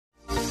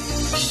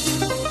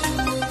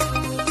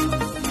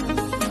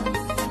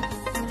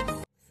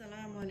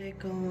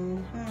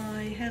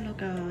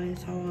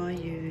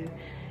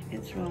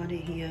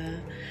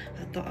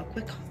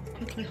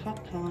quickly hop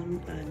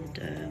on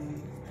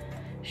and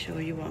show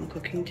you what I'm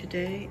cooking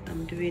today.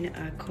 I'm doing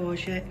a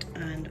courgette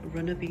and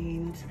runner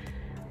beans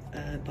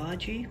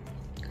bhaji.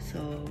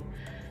 So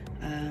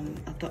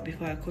I thought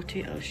before I cut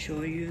it, I'll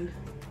show you,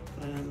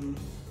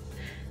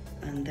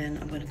 and then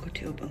I'm going to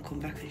cut it up and come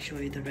back and show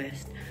you the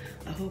rest.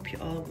 I hope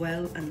you're all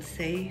well and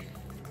safe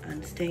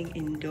and staying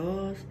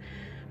indoors.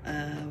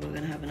 We're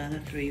going to have another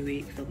 3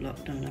 weeks of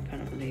lockdown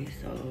apparently,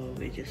 so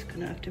we're just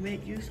going to have to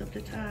make use of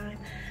the time.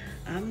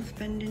 I'm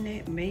spending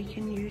it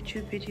making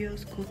YouTube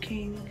videos,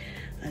 cooking,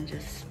 and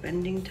just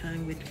spending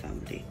time with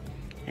family.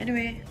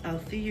 Anyway,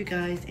 I'll see you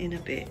guys in a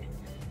bit.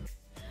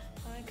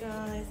 Hi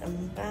guys,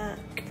 I'm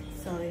back.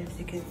 So as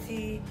you can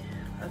see,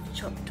 I've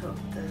chopped up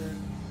the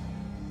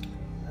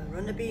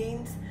runner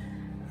beans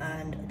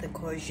and the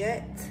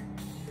courgette,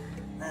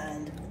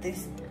 and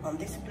on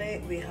this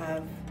plate we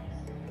have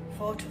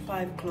 4 to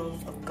 5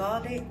 cloves of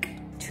garlic,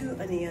 2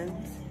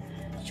 onions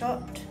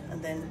chopped,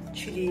 and then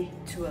chili,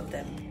 2 of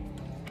them.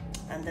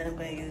 And then I'm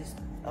going to use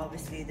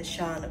obviously the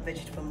shan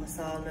vegetable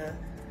masala,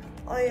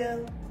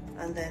 oil,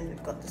 and then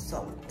we've got the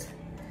salt.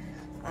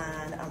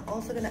 And I'm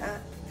also going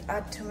to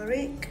add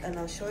turmeric, and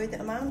I'll show you the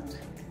amount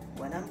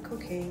when I'm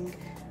cooking.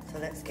 So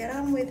let's get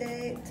on with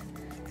it. As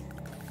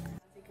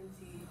you can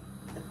see,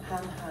 the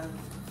pan has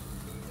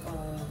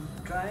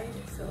dried,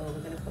 so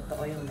we're going to put the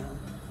oil now.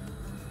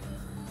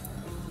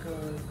 In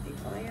goes the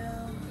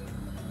oil.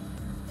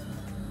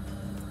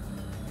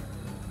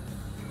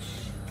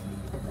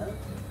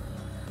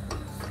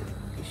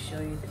 Show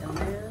you the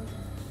amount.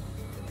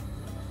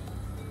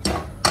 So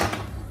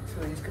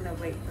we're just gonna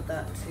wait for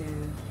that to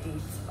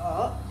heat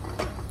up.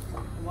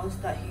 And once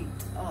that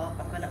heats up,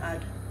 I'm gonna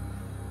add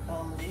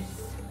all this.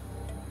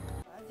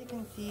 As you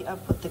can see,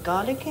 I've put the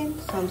garlic in,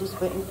 so I'm just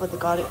waiting for the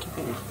garlic to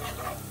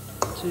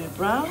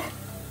brown,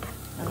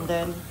 and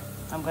then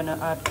I'm gonna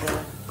add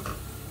the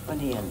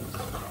onions.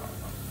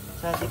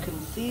 So as you can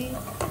see,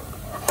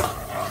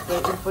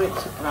 waiting for it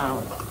to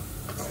brown.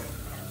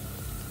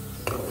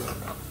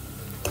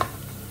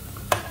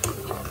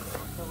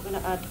 I'm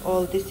going to add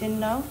all this in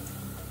now,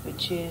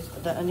 which is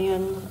the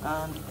onion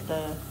and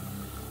the,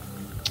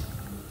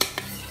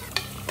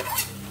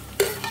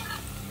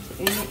 so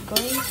in it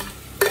goes,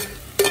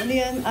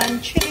 onion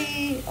and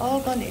chili all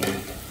gone in.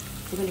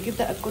 We're going to give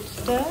that a good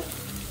stir.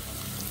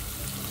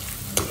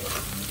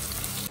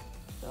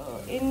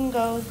 So in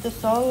goes the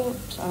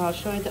salt, and I'll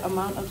show you the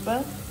amount as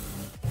well.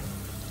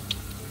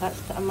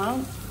 That's the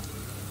amount.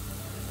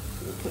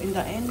 We're putting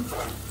that in.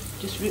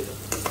 Just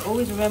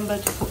always remember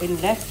to put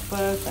in less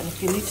first, and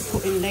if you need to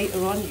put in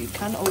later on, you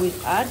can always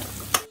add.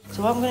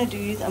 So what I'm going to do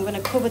is I'm going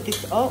to cover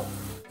this up,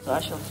 so I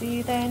shall see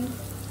you then.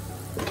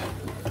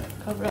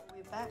 Cover up.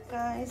 We're back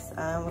guys,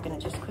 and we're going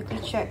to just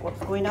quickly check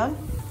what's going on.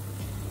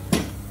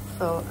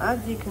 So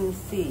as you can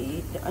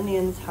see, the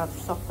onions have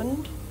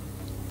softened.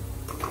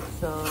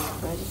 So I'm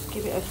going to just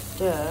give it a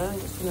stir. I'm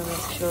just going to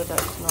make sure that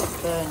it's not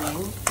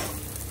burning.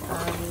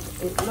 And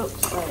it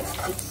looks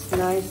like it's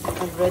nice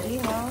and ready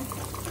now.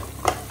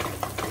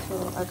 So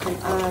I can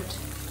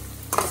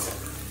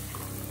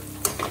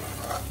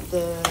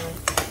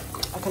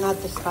add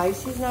the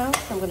spices now.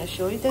 So I'm going to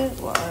show you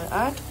what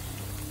I add.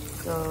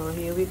 So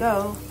here we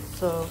go.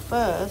 So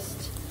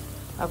first,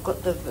 I've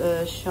got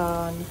the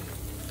shan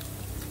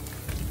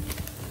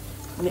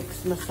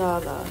mixed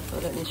masala. So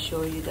let me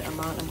show you the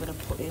amount I'm going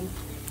to put in.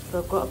 So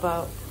I've got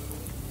about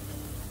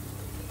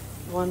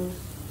 1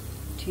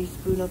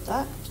 teaspoon of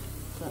that.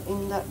 So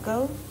in that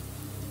goes.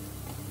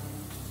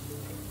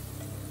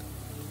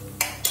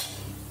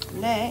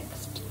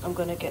 Next, I'm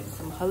going to get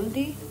some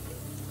haldi,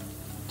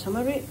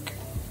 turmeric,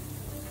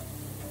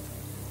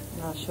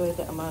 and I'll show you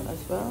the amount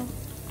as well.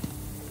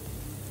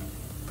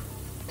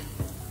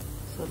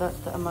 So that's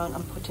the amount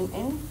I'm putting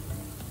in.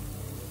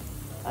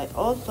 I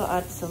also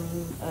add some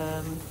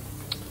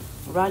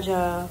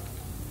Raja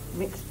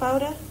mixed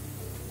powder.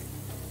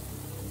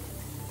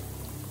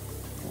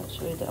 I'll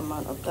show you the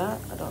amount of that.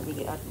 I don't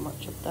really add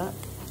much of that.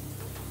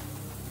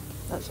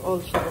 That's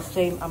also the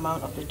same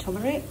amount of the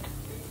turmeric.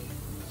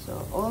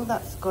 So all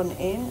that's gone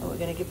in, and we're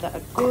going to give that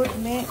a good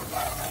mix. So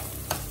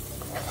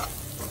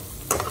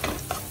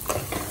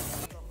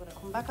I'm going to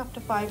come back after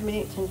 5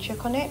 minutes and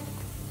check on it,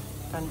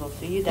 and we'll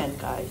see you then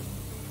guys.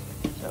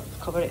 So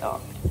cover it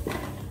up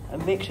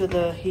and make sure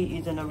the heat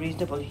is in a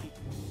reasonable heat.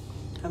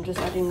 I'm just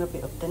adding a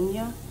bit of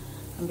dhania,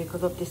 and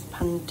because of this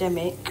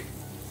pandemic,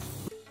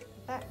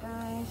 back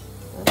guys,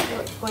 let's see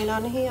what's going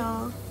on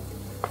here.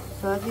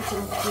 So as you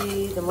can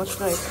see, the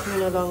masala is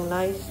coming along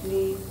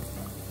nicely.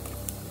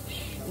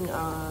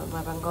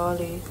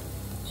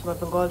 My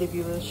Bengali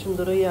viewers,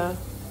 Shunduraya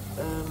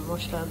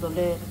Moshla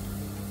Doler,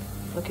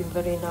 looking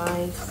very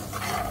nice.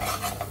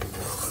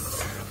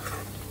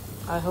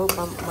 I hope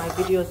my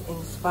videos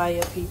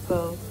inspire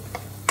people.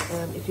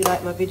 If you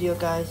like my video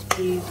guys,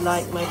 please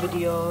like my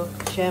video,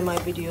 share my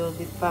videos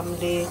with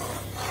family,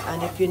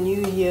 and if you're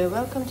new here,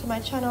 welcome to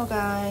my channel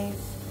guys,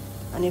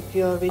 and if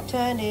you're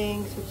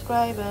returning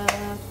subscriber,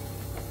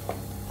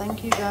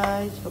 thank you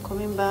guys for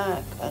coming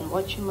back and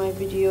watching my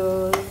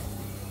videos.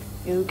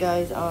 You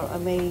guys are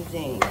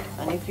amazing.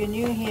 And if you're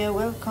new here,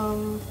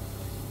 welcome.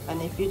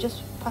 And if you're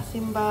just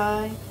passing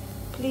by,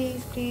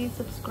 please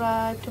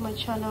subscribe to my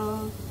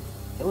channel.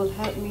 It will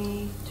help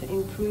me to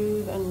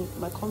improve and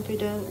my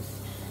confidence,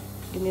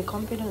 give me a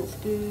confidence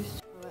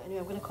boost. Alright, anyway,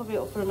 I'm going to cover it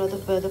up for another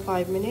further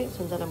 5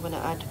 minutes, and then I'm going to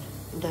add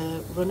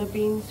the runner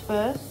beans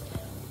first,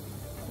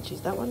 which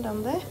is that one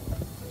down there,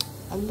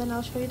 and then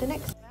I'll show you the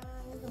next.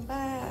 Guys, I'm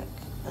back,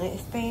 and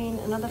it's been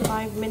another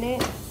 5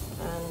 minutes,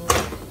 and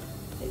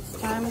it's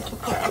time to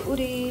cook the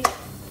uri.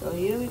 So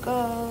here we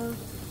go.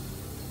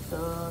 So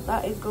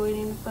that is going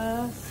in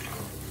first.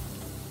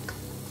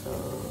 So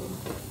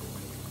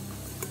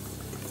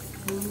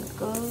in it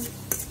goes.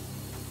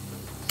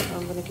 So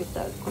I'm gonna give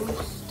that a good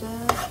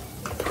stir.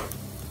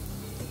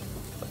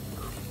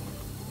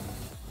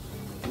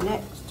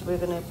 Next we're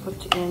gonna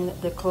put in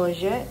the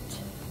courgette,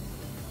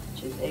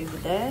 which is over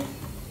there.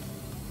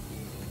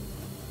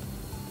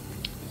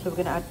 So we're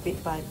gonna add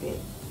bit by bit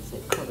so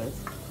it covers.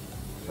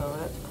 So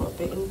let's put a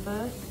bit in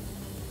first.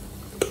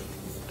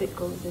 This bit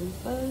goes in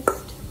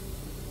first.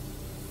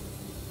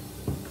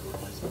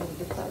 So we'll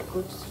give that a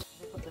good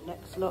stir. Put the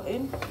next lot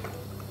in. There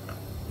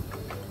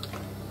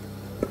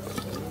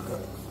we go.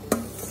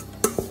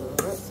 So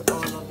that's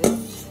all of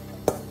it.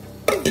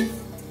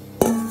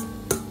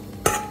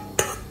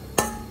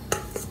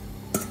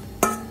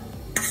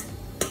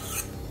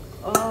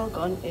 All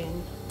gone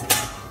in.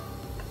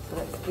 So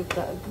let's give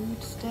that a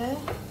good stir,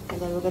 and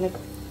then we're going to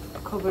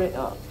cover it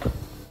up.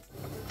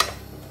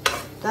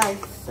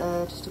 Guys,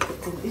 just a quick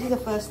thing. This is the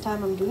first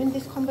time I'm doing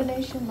this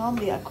combination.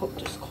 Normally I cook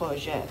just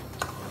courgette,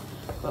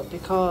 but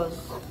because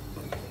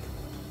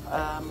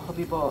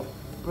hubby bought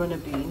runner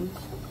beans,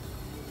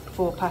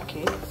 4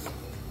 packets.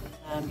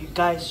 You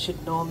guys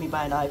should know me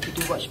by now. If you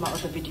do watch my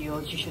other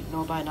videos, you should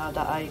know by now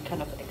that I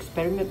kind of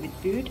experiment with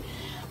food,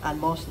 and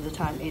most of the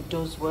time it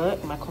does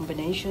work. My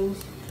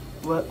combinations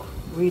work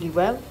really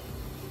well,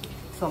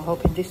 so I'm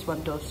hoping this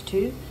one does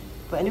too.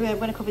 But anyway, I'm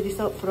going to cover this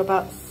up for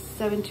about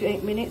 7 to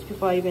 8 minutes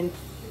before I even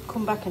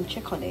come back and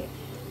check on it.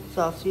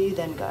 So I'll see you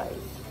then, guys.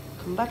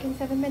 Come back in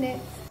 7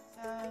 minutes.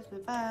 Guys, we're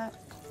back.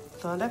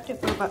 So I left it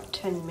for about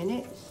 10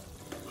 minutes.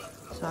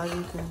 So as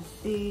you can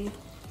see,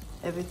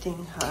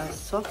 everything has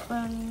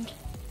softened,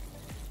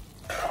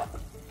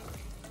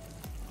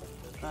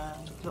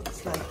 and it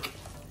looks like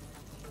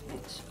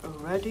it's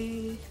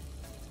ready.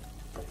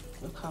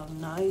 Look how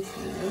nice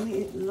and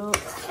yummy it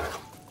looks.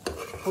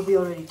 Hubby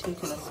already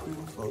taken a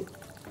spoonful.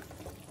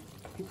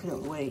 He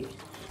couldn't wait.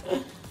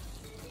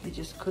 He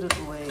just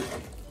couldn't wait.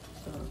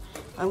 So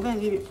I'm going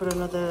to leave it for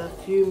another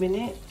few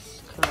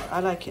minutes because I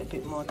like it a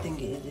bit more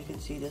thingy. As you can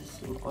see, there's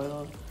some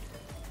oil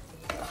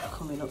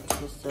coming up to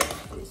the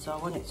surface, so I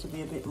want it to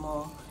be a bit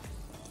more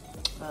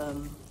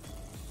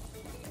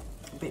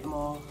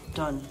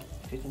done.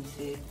 If you can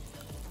see,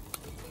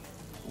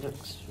 it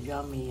looks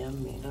yummy.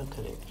 Look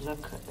at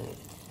it.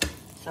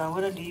 So I'm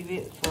going to leave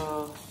it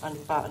for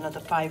about another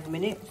 5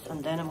 minutes,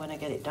 and then I'm going to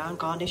get it down,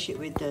 garnish it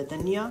with the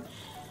dhania,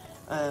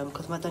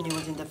 because my dhania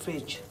was in the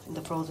fridge, in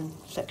the frozen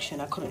section.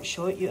 I couldn't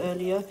show it you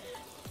earlier,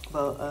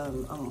 but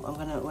I'm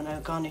gonna, when I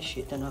garnish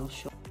it, then I'll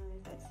show.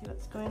 Let's see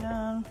what's going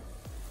on.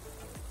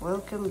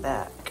 Welcome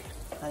back,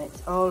 and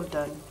it's all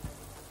done.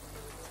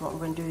 So what I'm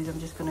going to do is I'm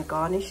just going to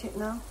garnish it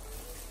now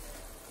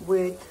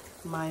with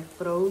my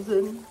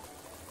frozen,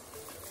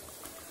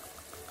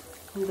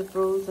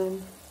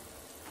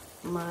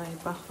 my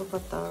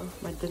bahapata,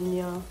 my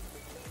dhania.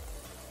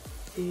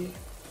 See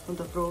on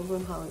the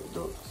frozen how it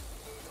looks.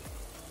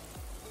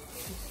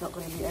 It's not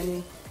going to be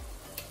any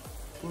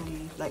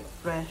thingy like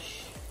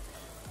fresh.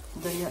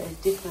 Dhania is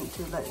different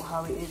to like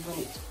how it is when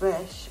it's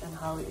fresh and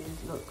how it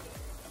is, look,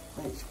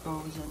 when it's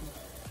frozen.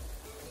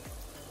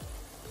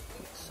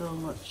 It's so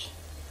much.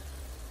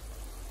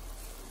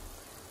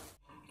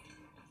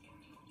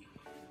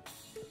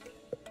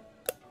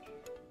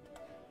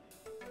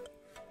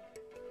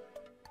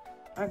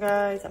 Hi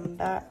guys, I'm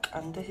back,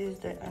 and this is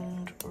the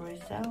end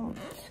result.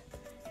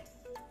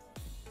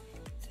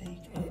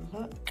 Take a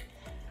look.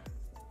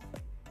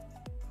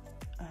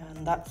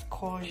 And that's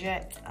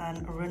courgette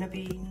and runner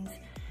beans,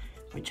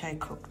 which I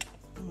cooked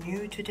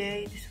new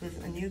today. This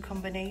was a new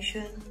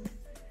combination.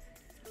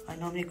 I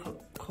normally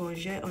cook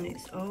courgette on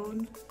its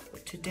own,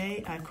 but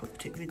today I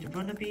cooked it with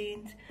runner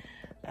beans,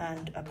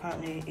 and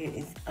apparently it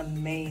is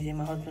amazing.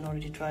 My husband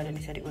already tried and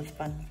he said it was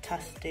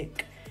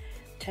fantastic.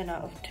 10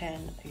 out of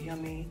 10,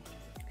 yummy.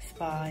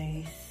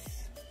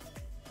 Spice,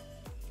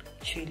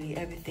 chili,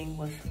 everything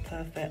was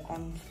perfect,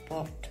 on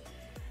spot.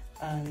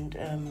 And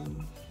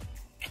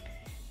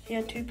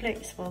yeah, 2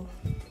 plates full.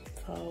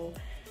 So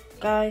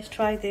guys,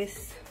 try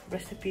this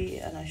recipe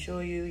and I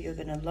assure you, you're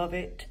gonna love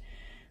it.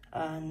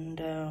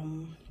 And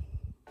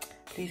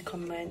please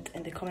comment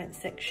in the comment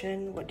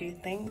section, what do you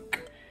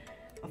think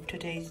of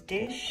today's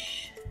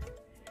dish?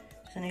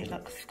 Doesn't it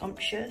look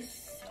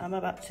scrumptious? I'm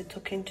about to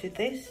tuck into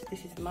this.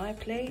 This is my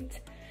plate.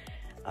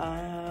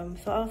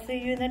 So I'll see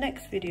you in the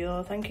next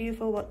video. Thank you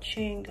for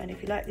watching, and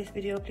if you like this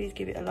video, please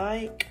give it a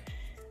like,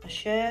 a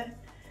share.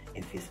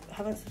 If you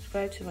haven't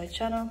subscribed to my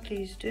channel,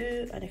 please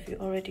do, and if you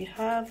already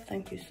have,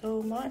 thank you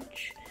so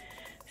much.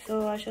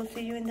 So I shall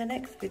see you in the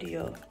next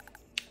video.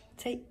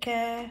 Take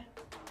care,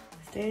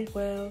 stay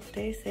well,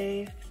 stay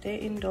safe, stay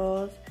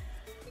indoors.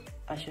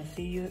 I shall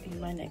see you in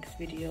my next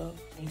video.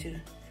 I need to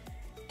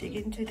dig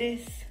into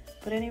this,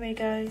 but anyway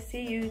guys,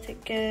 see you,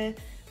 take care,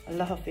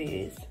 Allah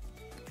Hafiz.